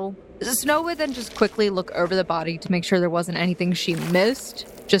still. Snow would then just quickly look over the body to make sure there wasn't anything she missed,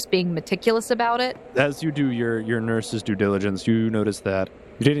 just being meticulous about it. As you do your nurse's due diligence, you notice that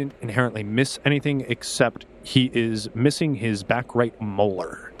you didn't inherently miss anything except he is missing his back right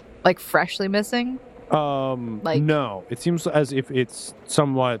molar. Like freshly missing? No. It seems as if it's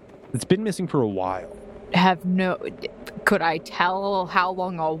been missing for a while. Could I tell how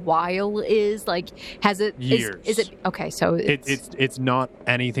long a while is? Like, has it... Years. Is it... Okay, so it's not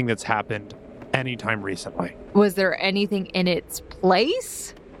anything that's happened anytime recently. Was there anything in its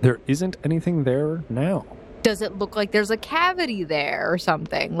place? There isn't anything there now. Does it look like there's a cavity there or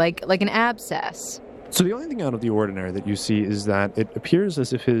something? Like an abscess? So the only thing out of the ordinary that you see is that it appears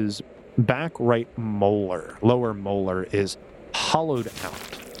as if his back right molar, lower molar, is hollowed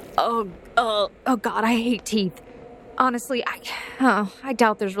out. Oh God, I hate teeth. Honestly, I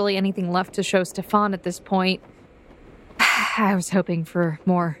doubt there's really anything left to show Stefan at this point. I was hoping for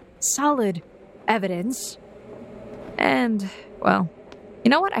more solid evidence. And, well, you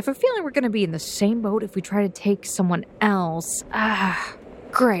know what? I have a feeling we're going to be in the same boat if we try to take someone else.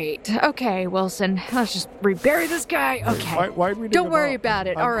 Great. Okay, Wilson, let's just rebury this guy. Okay. Why'd we Don't worry about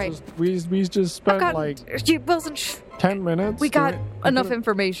it. All right. We just spent Wilson, 10 minutes. we got enough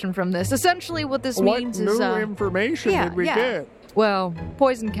information from this. Essentially, what this means is... What new information did we get? Well,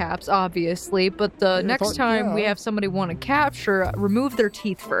 poison caps, obviously, but the next time we have somebody want to capture, remove their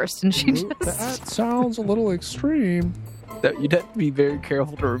teeth first, and she just... That sounds a little extreme. You'd have to be very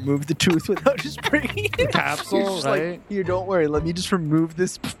careful to remove the tooth without just breaking it. Capsule, just right? Like, here, don't worry. Let me just remove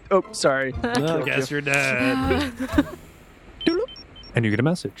this. Oh, sorry. I guess you're dead. And you get a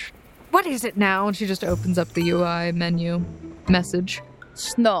message. What is it now? And she just opens up the UI menu. Message.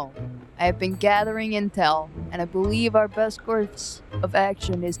 Snow, I have been gathering intel, and I believe our best course of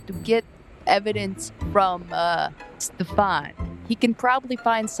action is to get evidence from Stefan. He can probably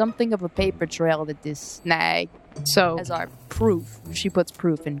find something of a paper trail that this snag So, as our proof. She puts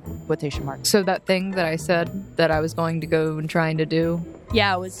proof in quotation marks. so that thing that I said that I was going to go and trying to do,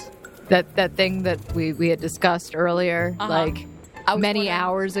 Yeah, it was that thing that we had discussed earlier, like I was many wondering-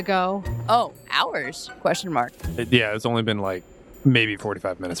 hours ago. Oh, hours? Question mark. Yeah, it's only been like maybe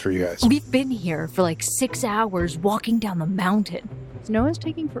 45 minutes for you guys. We've been here for like 6 hours walking down the mountain. Snow is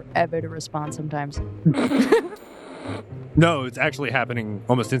taking forever to respond sometimes. No, it's actually happening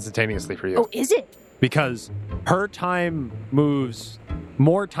almost instantaneously for you. Oh, is it? Because her time moves,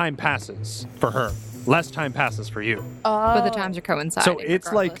 more time passes for her, less time passes for you. But the times are coinciding. So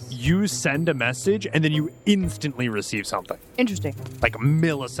it's like regardless. you send a message and then you instantly receive something. Interesting. Like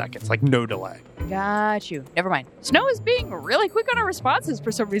milliseconds, like no delay. Got you. Never mind. Snow is being really quick on her responses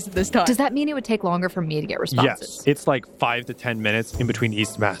for some reason this time. Does that mean it would take longer for me to get responses? Yes, it's like 5 to 10 minutes in between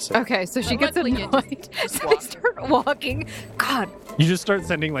each message. Okay, so she gets Luckily, annoyed. So I start walking. God, You just start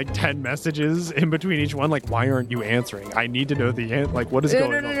sending like 10 messages in between each one. Like, why aren't you answering? I need to know the answer. Like, what is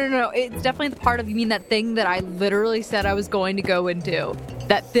going on? No. It's definitely the part of, you mean that thing that I literally said I was going to go into?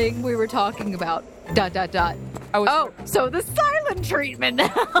 That thing we were talking about. ... So the silent treatment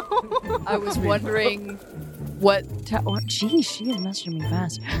now. I was wondering geez, she is messaging me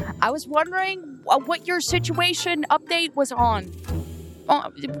fast. I was wondering what your situation update was on.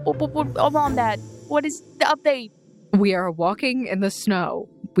 On that. What is the update? We are walking in the snow.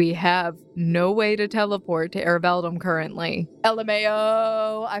 We have no way to teleport to Erveldum currently.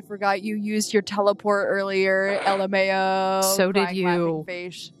 LMAO. I forgot you used your teleport earlier. LMAO. So did crying, you. laughing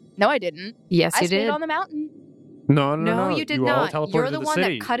face. No, I didn't. Yes, I you stayed did. on the mountain. No, you did all not. teleported You're to the one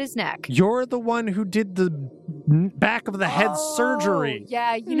city. that cut his neck. You're the one who did the back of the head surgery.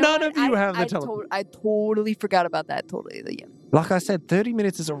 Yeah, you know None what? of you have the teleport. I totally forgot about that. Totally. Yeah. Like I said, 30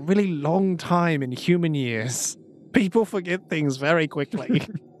 minutes is a really long time in human years. People forget things very quickly.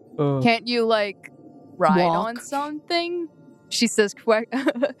 Can't you ride Walk. on something? She says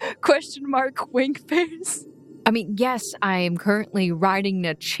question mark wink face. I mean, yes, I am currently riding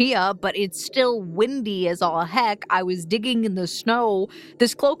Nachia, but it's still windy as all heck. I was digging in the snow.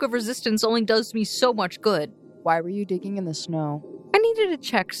 This cloak of resistance only does me so much good. Why were you digging in the snow? I needed to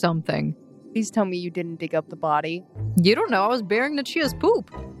check something. Please tell me you didn't dig up the body. You don't know, I was bearing Nachia's poop.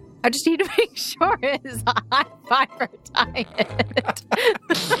 I just need to make sure it is a high fiber diet.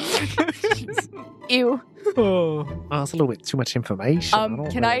 Ew. That's a little bit too much information.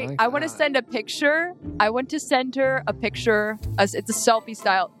 I want to send a picture. I want to send her a picture. It's a selfie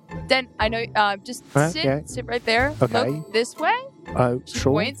style. Then I know. Just sit right there. Okay. Look this way. She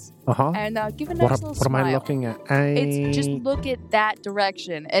Sure. points Uh-huh. and give a nice little What smile. am I looking at? It's just look at that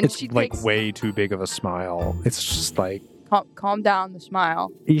direction, and It's she like takes, way too big of a smile. It's just like, calm down the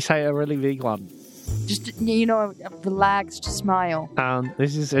smile. you say a really big one. Just a relaxed smile.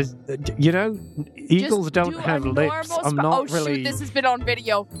 This is, eagles Just don't do a have lips. normal I'm smile. not Oh really. shoot! This has been on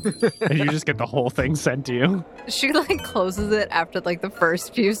video. And you just get the whole thing sent to you. She closes it after the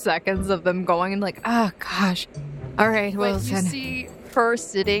first few seconds of them going and oh gosh. All right, But you Wilson. see her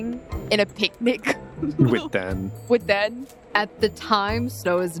sitting in a picnic With them. with them. At the time,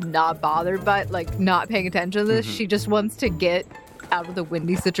 Snow is not bothered by not paying attention to this. Mhm. She just wants to get out of the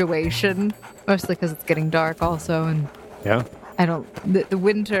windy situation, mostly because it's getting dark also, and Yeah. I don't. The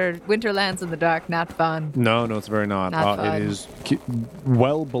winter lands in the dark, not fun. No, it's very not. Not fun. It is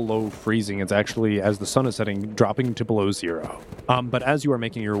well below freezing. It's actually, as the sun is setting, dropping to below zero. But as you are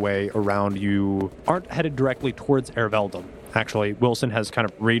making your way around, you aren't headed directly towards Erveldum. Actually, Wilson has kind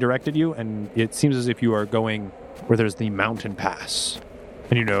of redirected you, and it seems as if you are going where there's the mountain pass.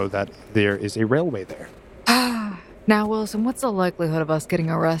 and you know that there is a railway there. Now, Wilson, what's the likelihood of us getting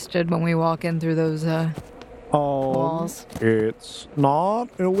arrested when we walk in through those walls? It's not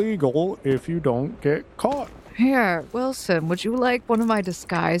illegal if you don't get caught. Here, Wilson, would you like one of my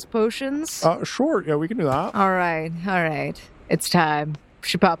disguise potions? Sure, yeah, we can do that. All right. It's time.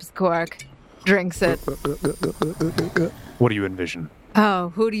 She pops the cork, drinks it. What do you envision? Oh,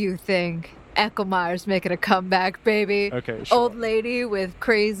 who do you think? Ecclemire's making a comeback, baby. Okay, sure. Old lady with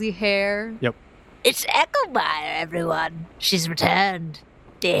crazy hair. Yep. It's Ecclemire, everyone. She's returned.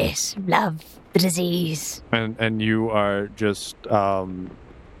 Yes, love, the disease. And you are just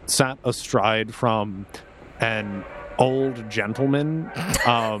sat astride from an old gentleman,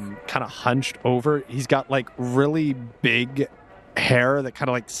 kind of hunched over. He's got like really big hair that kind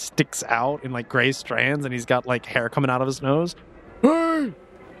of like sticks out in like gray strands, and he's got like hair coming out of his nose. Hey,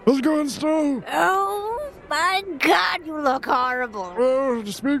 how's it going, Snow? Oh, my God, you look horrible. Oh,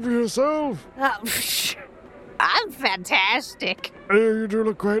 just speak for yourself. Oh, I'm fantastic. Hey, you do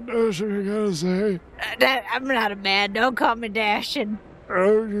look quite dashing, I gotta say. I'm not a man. Don't call me dashing.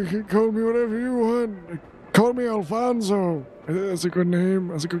 Oh, you can call me whatever you want. Call me Alfonso. That's a good name.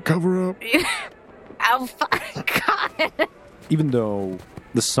 That's a good cover-up. God. Even though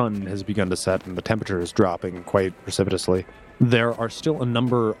the sun has begun to set and the temperature is dropping quite precipitously, there are still a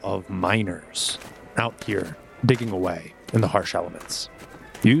number of miners out here digging away in the harsh elements.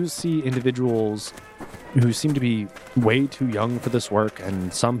 You see individuals who seem to be way too young for this work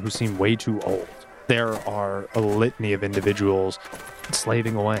and some who seem way too old. There are a litany of individuals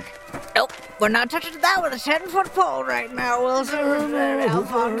slaving away. Nope, we're not touching that with a 10-foot pole right now, Wilson.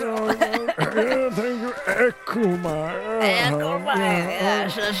 Alfonso. Yeah, thank you, Ecclemire.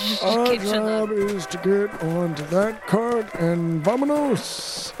 Yes. Our job is to get onto that cart and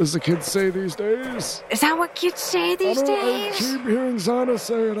vamonos, as the kids say these days. Is that what kids say these I days? keep hearing Zana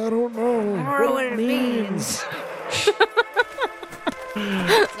say it. I don't know. I don't know what it means.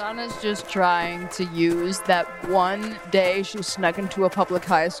 Zana's just trying to use that one day she snuck into a public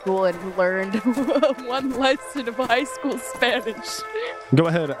high school and learned one lesson of high school Spanish. Go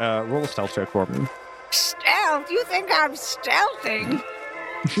ahead, roll a stealth check for me. Stealth? You think I'm stealthing?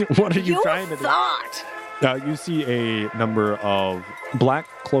 What are you trying to do? thought. You see a number of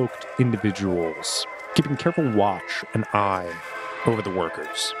black-cloaked individuals keeping careful watch and eye over the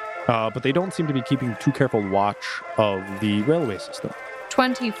workers. But they don't seem to be keeping too careful watch of the railway system.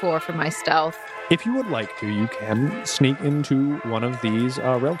 24 for my stealth. If you would like to, you can sneak into one of these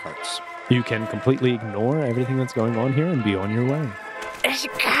rail carts. You can completely ignore everything that's going on here and be on your way.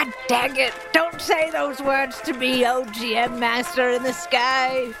 God dang it. Don't say those words to me, OGM Master in the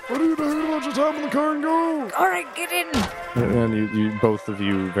sky. What are you doing? Why don't you hop in the car and go? All right, get in. And you both of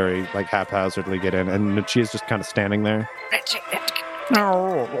you very haphazardly get in, and Nachia's just kind of standing there.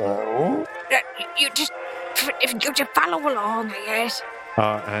 You just follow along, I guess.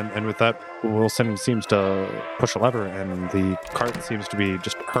 And with that, Wilson seems to push a lever, and the cart seems to be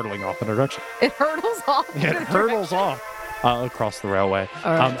just hurtling off in a direction. It hurdles off. Yeah, it hurtles off across the railway.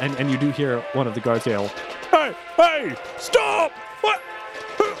 All right. And you do hear one of the guards yell, Hey, stop! What?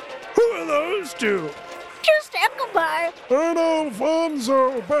 Who are those two? Just Ecclemire. And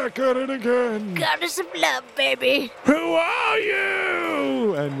Alfonso, back at it again. Got us some love, baby. Who are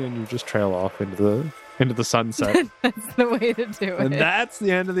you? And then you just trail off into the sunset. That's the way to do it. And that's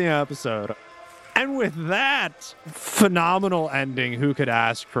the end of the episode. And with that phenomenal ending, who could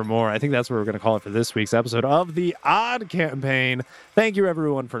ask for more? I think that's what we're going to call it for this week's episode of the Odd Campaign. Thank you,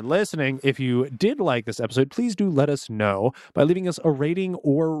 everyone, for listening. If you did like this episode, please do let us know by leaving us a rating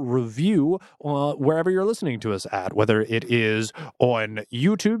or review wherever you're listening to us at. Whether it is on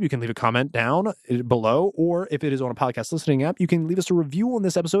YouTube, you can leave a comment down below, or if it is on a podcast listening app, you can leave us a review on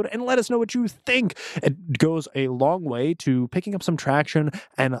this episode and let us know what you think. It goes a long way to picking up some traction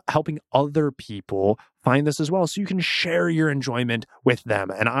and helping other people find this as well, so you can share your enjoyment with them.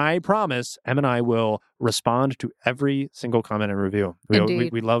 And I promise, Em and I will respond to every single comment and review.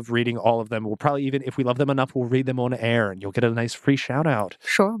 We love reading all of them. We'll probably, even if we love them enough, we'll read them on air, and you'll get a nice free shout out.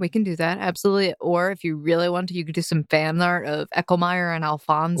 Sure, we can do that. Absolutely. Or if you really want to, you could do some fan art of Ecclemire and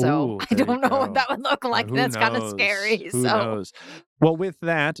Alfonso. Ooh, I don't know what that would look like. That's kind of scary. Who knows? Well, with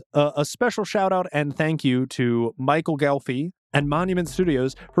that, a special shout out and thank you to Michael Gelfi and Monument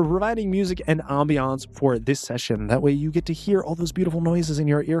Studios for providing music and ambiance for this session. That way you get to hear all those beautiful noises in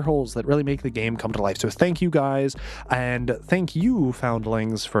your ear holes that really make the game come to life. So thank you guys, and thank you,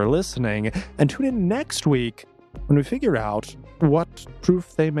 Foundlings, for listening. And tune in next week when we figure out what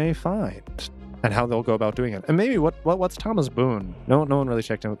proof they may find. and how they'll go about doing it. And maybe what's Thomas Boone? No one really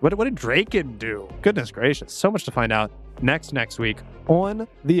checked in. What did Draken do? Goodness gracious. So much to find out next week on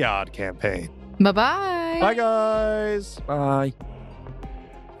The Odd Campaign. Bye-bye. Bye, guys. Bye.